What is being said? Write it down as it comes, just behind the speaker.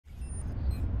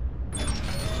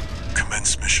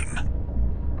defense mission.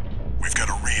 We've got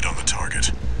a read on the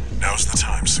target. Now's the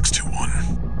time,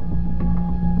 621.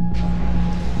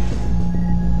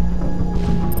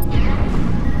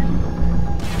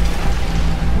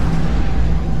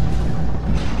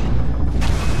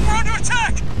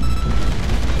 Attack!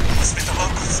 Must be the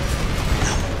locals.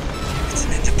 No, it's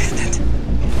an independent.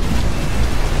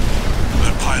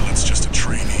 That pilot's just a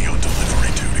trainee on delivery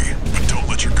duty, but don't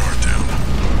let your guard down.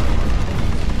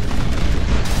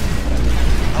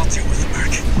 I'll deal with the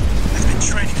Merc. I've been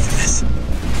training for this.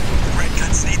 The Red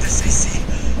Guns need this AC.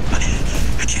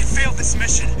 I can't fail this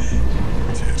mission.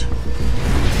 Did.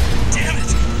 Damn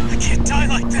it! I can't die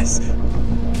like this.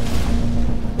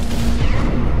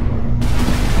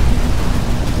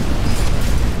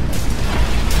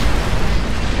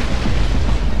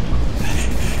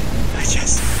 I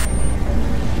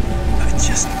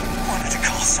just wanted to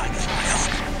call sign of my own.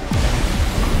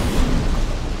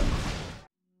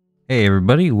 Hey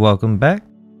everybody, welcome back.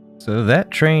 So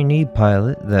that trainee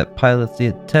pilot that pilots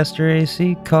the tester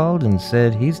AC called and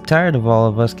said he's tired of all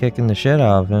of us kicking the shit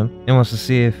out of him and wants to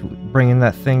see if bringing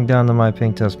that thing down to my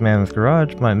Pink Tusk Mammoth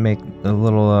garage might make a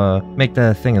little, make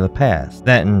that a thing of the past.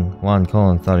 That and Juan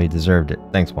Cullen thought he deserved it.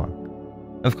 Thanks, Juan.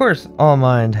 Of course, All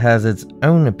Mind has its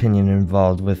own opinion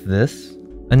involved with this.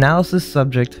 Analysis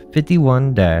Subject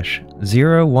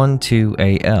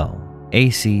 51-012AL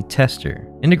AC Tester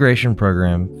Integration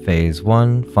Program Phase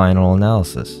 1 Final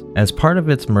Analysis. As part of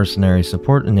its mercenary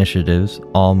support initiatives,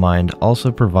 All Mind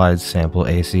also provides sample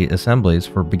AC assemblies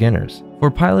for beginners.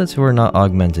 For pilots who are not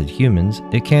augmented humans,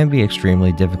 it can be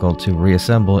extremely difficult to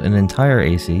reassemble an entire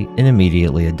AC and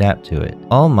immediately adapt to it.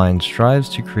 All Mind strives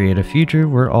to create a future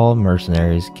where all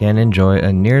mercenaries can enjoy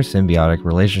a near symbiotic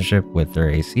relationship with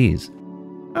their ACs.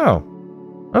 Oh,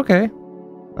 okay.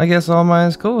 I guess All Mind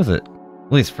is cool with it.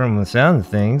 At least from the sound of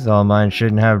things, All Mind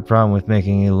shouldn't have a problem with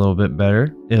making it a little bit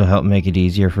better. It'll help make it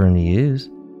easier for him to use.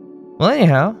 Well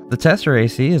anyhow, the Tester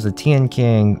AC is a Tian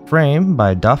frame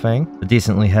by Dafeng, a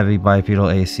decently heavy bipedal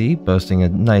AC boasting a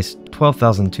nice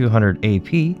 12,200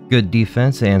 AP, good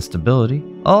defense and stability,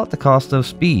 all at the cost of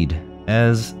speed,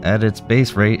 as at its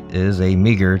base rate is a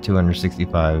meager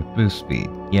 265 boost speed.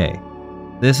 Yay.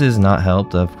 This is not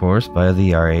helped, of course, by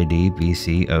the RAD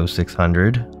BC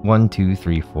 0600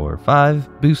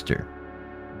 12345 booster.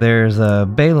 There's a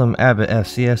Balaam Abbott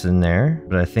FCS in there,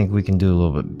 but I think we can do a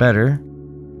little bit better.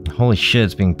 Holy shit,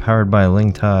 it's being powered by a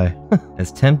Ling Tai.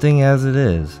 As tempting as it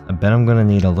is, I bet I'm gonna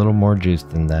need a little more juice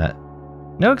than that.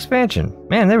 No expansion.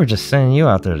 Man, they were just sending you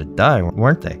out there to die,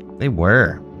 weren't they? They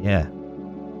were, yeah.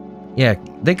 Yeah,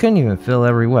 they couldn't even fill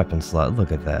every weapon slot,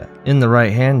 look at that. In the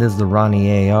right hand is the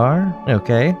Ronnie AR,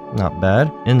 okay, not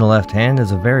bad. In the left hand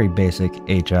is a very basic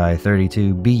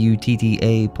HI-32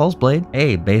 BUTTA pulse blade.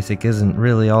 Hey, basic isn't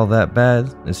really all that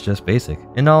bad, it's just basic.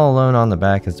 And all alone on the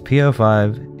back is the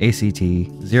PO5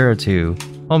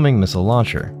 ACT-02 homing missile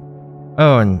launcher.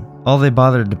 Oh, and all they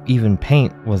bothered to even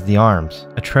paint was the arms.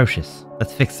 Atrocious.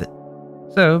 Let's fix it.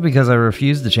 So, because I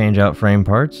refused to change out frame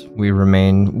parts, we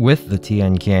remain with the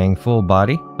Tian Kiang full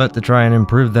body, but to try and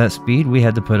improve that speed, we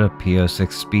had to put a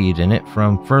PO6 speed in it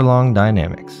from Furlong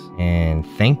Dynamics. And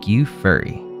thank you,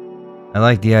 Furry. I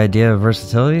like the idea of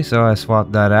versatility, so I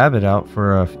swapped that Abbott out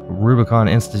for a Rubicon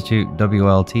Institute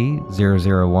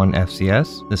WLT-001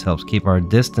 FCS. This helps keep our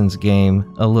distance game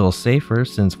a little safer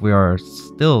since we are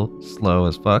still slow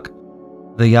as fuck.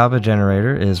 The Yaba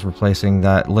generator is replacing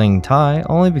that Ling Tai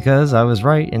only because I was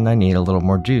right and I need a little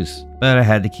more juice, but I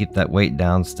had to keep that weight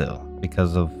down still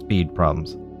because of speed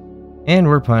problems. And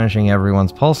we're punishing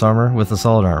everyone's pulse armor with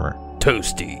assault armor.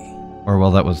 Toasty. Or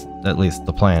well, that was at least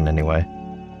the plan anyway.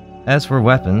 As for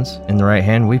weapons, in the right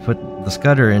hand we put the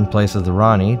Scudder in place of the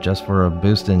Ronnie just for a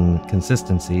boost in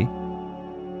consistency.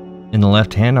 In the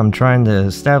left hand, I'm trying to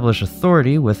establish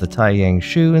authority with the Taiyang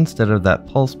Shu instead of that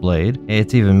pulse blade.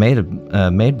 It's even made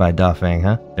by Dafeng,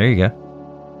 huh? There you go.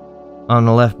 On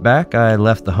the left back, I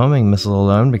left the homing missile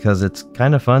alone because it's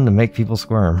kind of fun to make people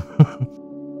squirm.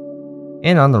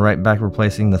 And on the right back,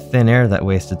 replacing the thin air that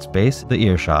wasted space, the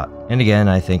earshot. And again,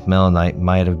 I think Melonite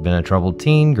might have been a troubled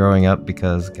teen growing up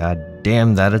because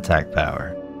goddamn that attack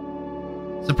power.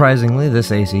 Surprisingly,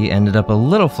 this AC ended up a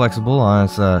little flexible on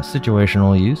its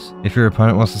situational use. If your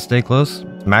opponent wants to stay close,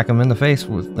 smack them in the face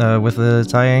with the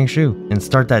Taiyang Shu and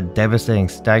start that devastating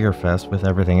stagger fest with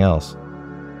everything else.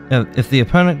 If the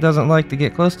opponent doesn't like to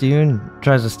get close to you and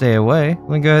tries to stay away,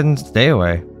 then go ahead and stay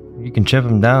away. You can chip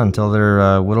them down until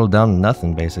they're whittled down to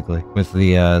nothing, basically, with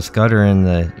the Scudder and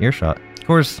the earshot. Of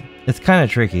course, it's kind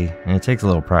of tricky and it takes a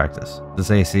little practice.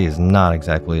 This AC is not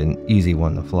exactly an easy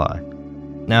one to fly.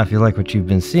 Now if you like what you've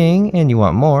been seeing and you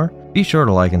want more, Be sure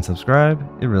to like and subscribe,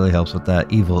 it really helps with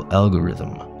that evil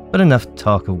algorithm. But enough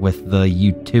talk with the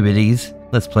YouTubities,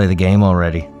 let's play the game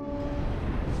already.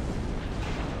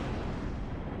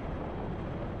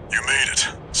 You made it,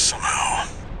 somehow.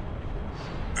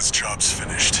 This job's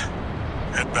finished.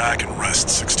 Head back and rest,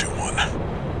 621.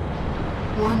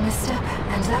 One misstep,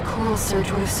 and that coral surge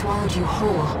would have swallowed you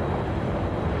whole.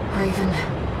 Raven,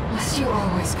 must you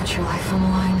always put your life on the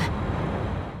line?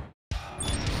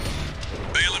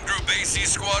 AC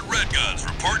Squad Red Guns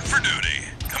reporting for duty.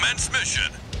 Commence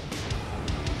mission.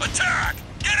 Attack!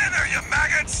 Get in there, you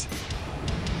maggots!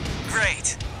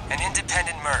 Great. An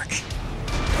independent merc.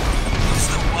 Who's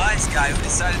the wise guy who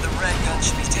decided the Red Gun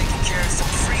should be taking care of some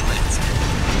freelancer?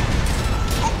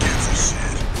 Who gives a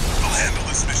shit? We'll handle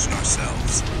this mission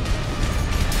ourselves.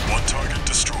 One target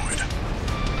destroyed.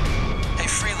 Hey,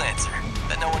 freelancer.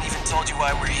 Bet no one even told you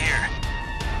why we're here.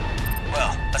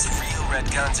 Well, us real Red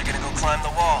Guns are gonna go climb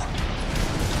the wall.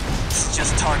 This is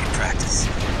just target practice.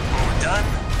 When we're done,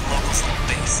 the local slow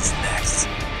base is next.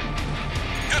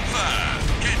 Good five!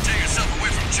 Can't take yourself away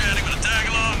from chatting with a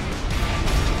tag-along?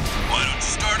 Why don't you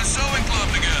start a sewing club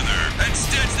together and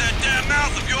stitch that damn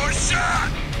mouth of yours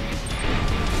shut?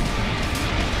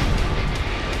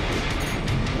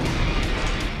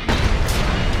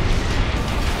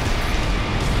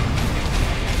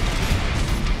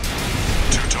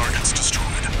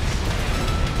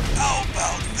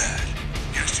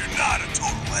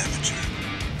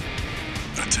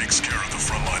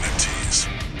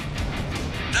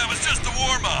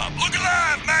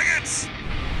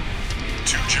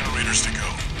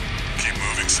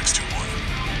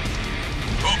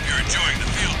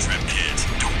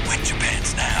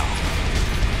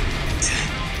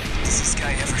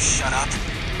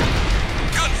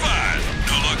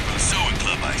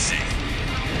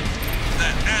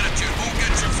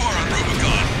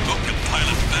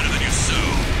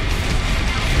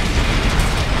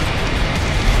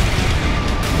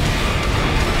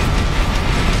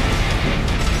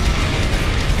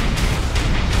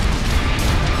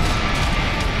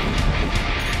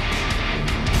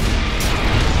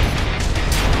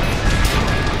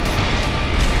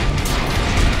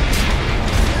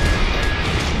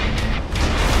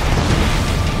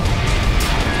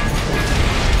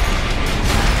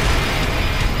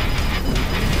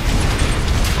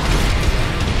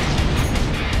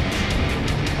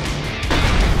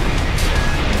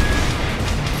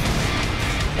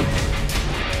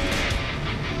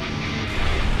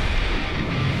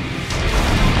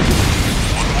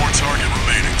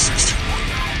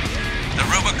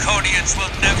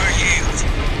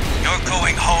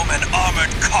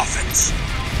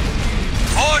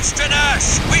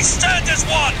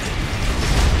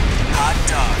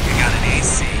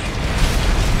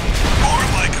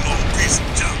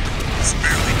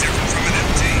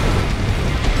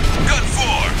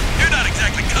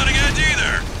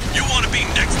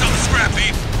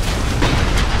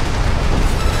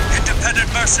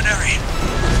 Mercenary,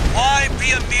 why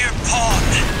be a mere pawn?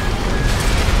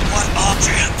 What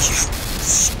object, you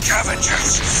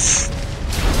scavengers?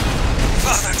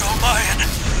 Father Dolmayan,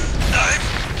 I've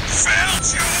failed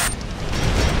you!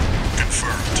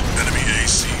 Confirmed. Enemy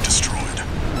AC destroyed.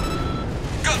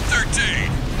 Gun 13.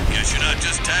 Guess you're not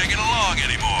just tagging along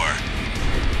anymore.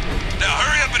 Now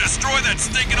hurry up and destroy that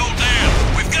stinking old dam.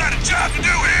 We've got a job to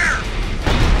do here!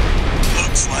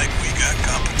 Looks like we got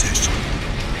competition.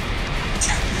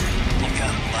 You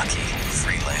got lucky,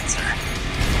 freelancer.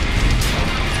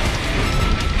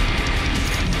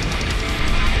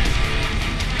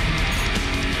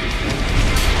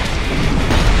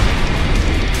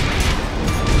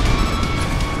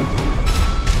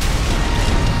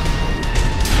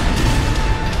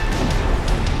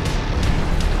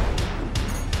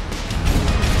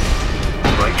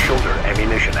 Right shoulder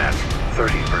ammunition at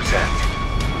 30%.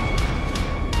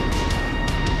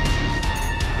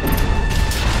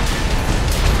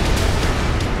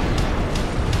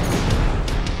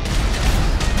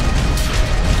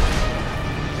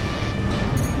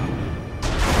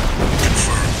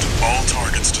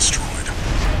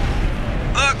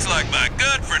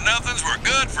 Nothings were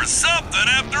good for something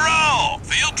after all.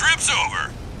 Field trip's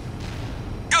over.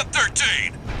 Gun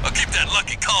 13. I'll keep that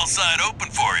lucky call sign open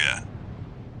for you.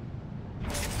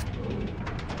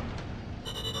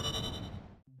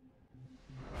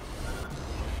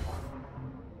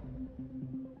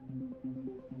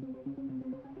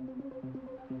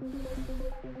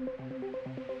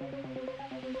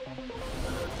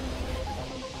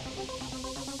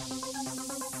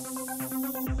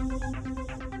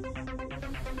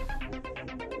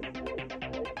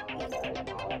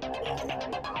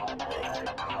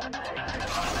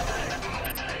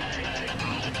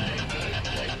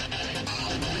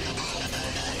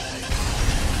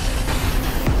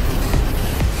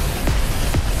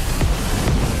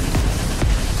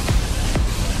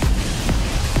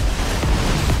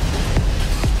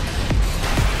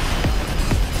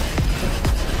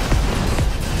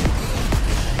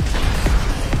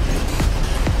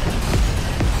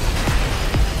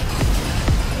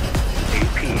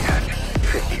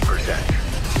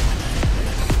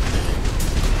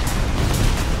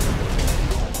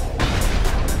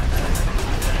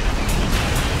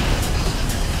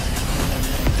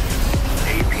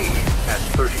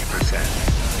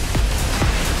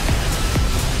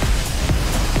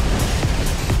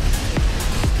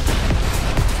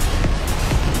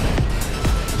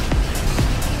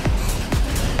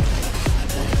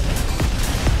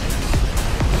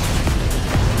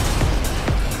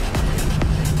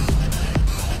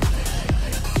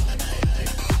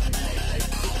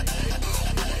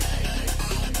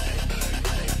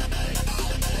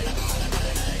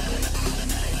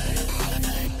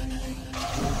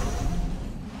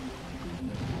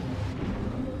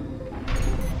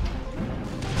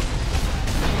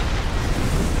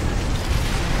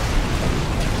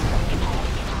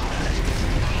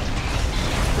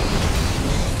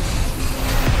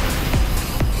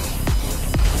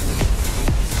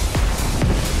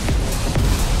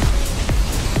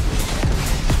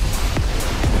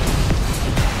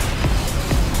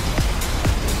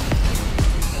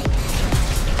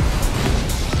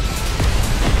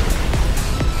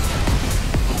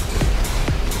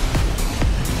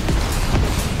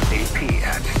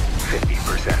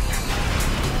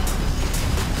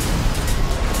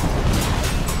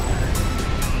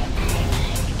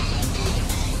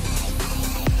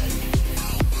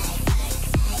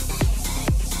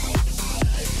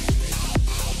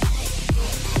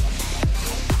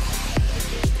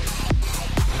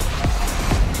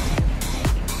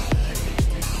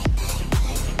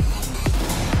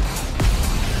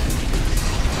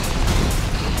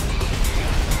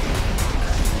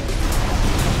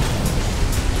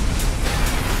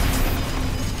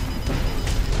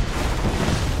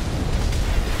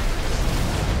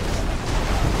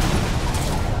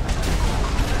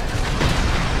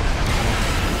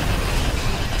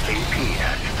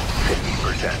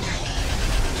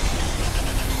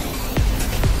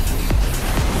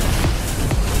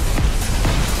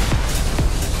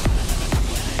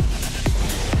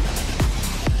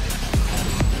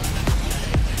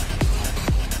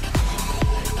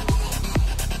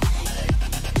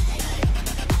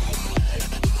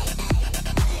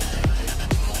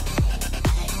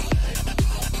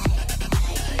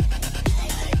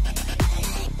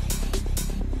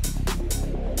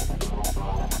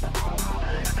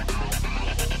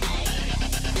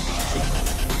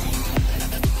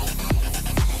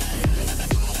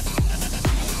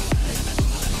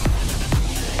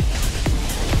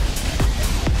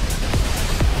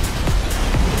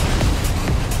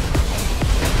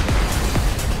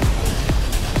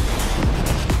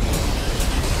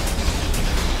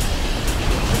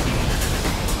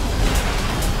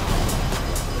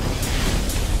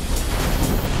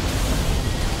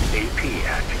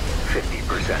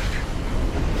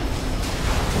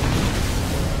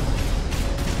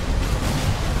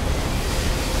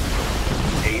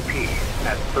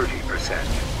 at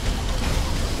 30%.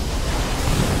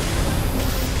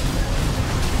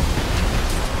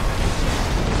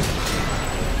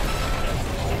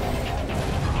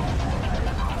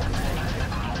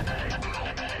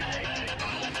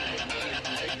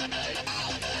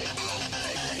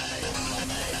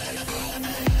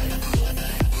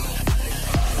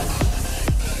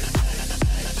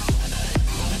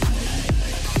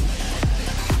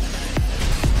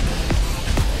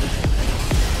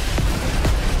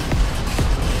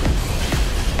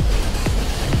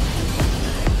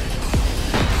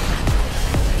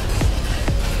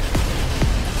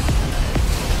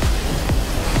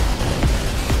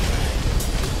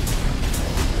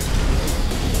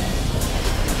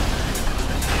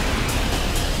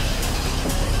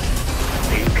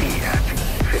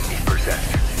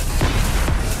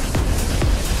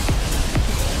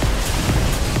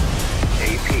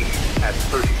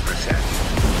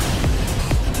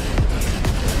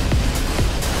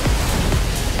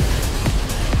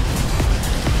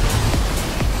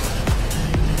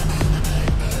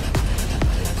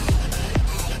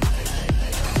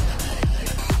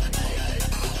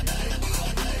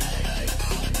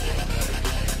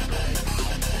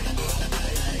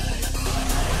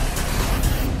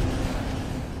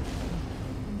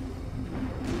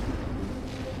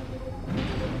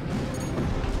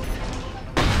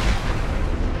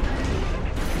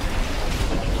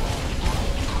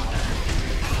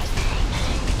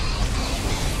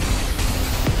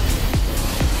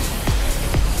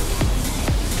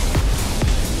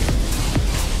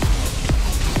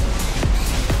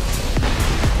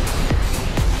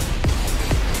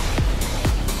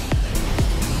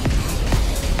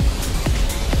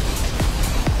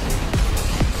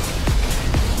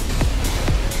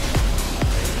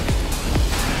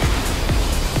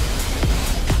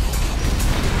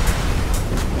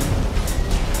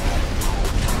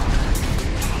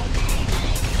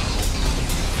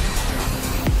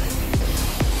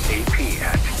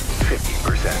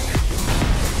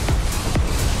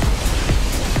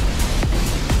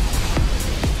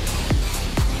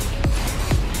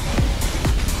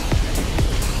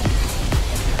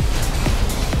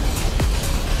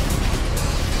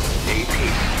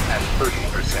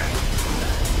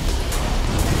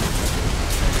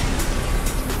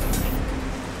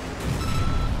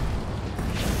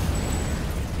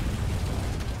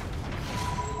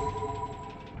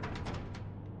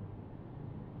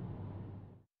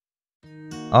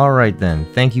 Alright then,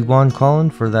 thank you Juan Colin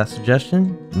for that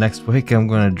suggestion. Next week I'm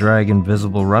going to drag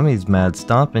Invisible Rummy's Mad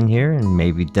Stomp in here and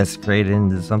maybe desecrate it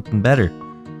into something better.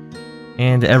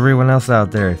 And everyone else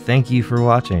out there, thank you for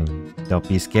watching. Don't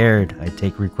be scared, I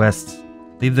take requests.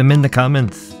 Leave them in the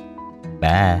comments.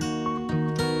 Bye.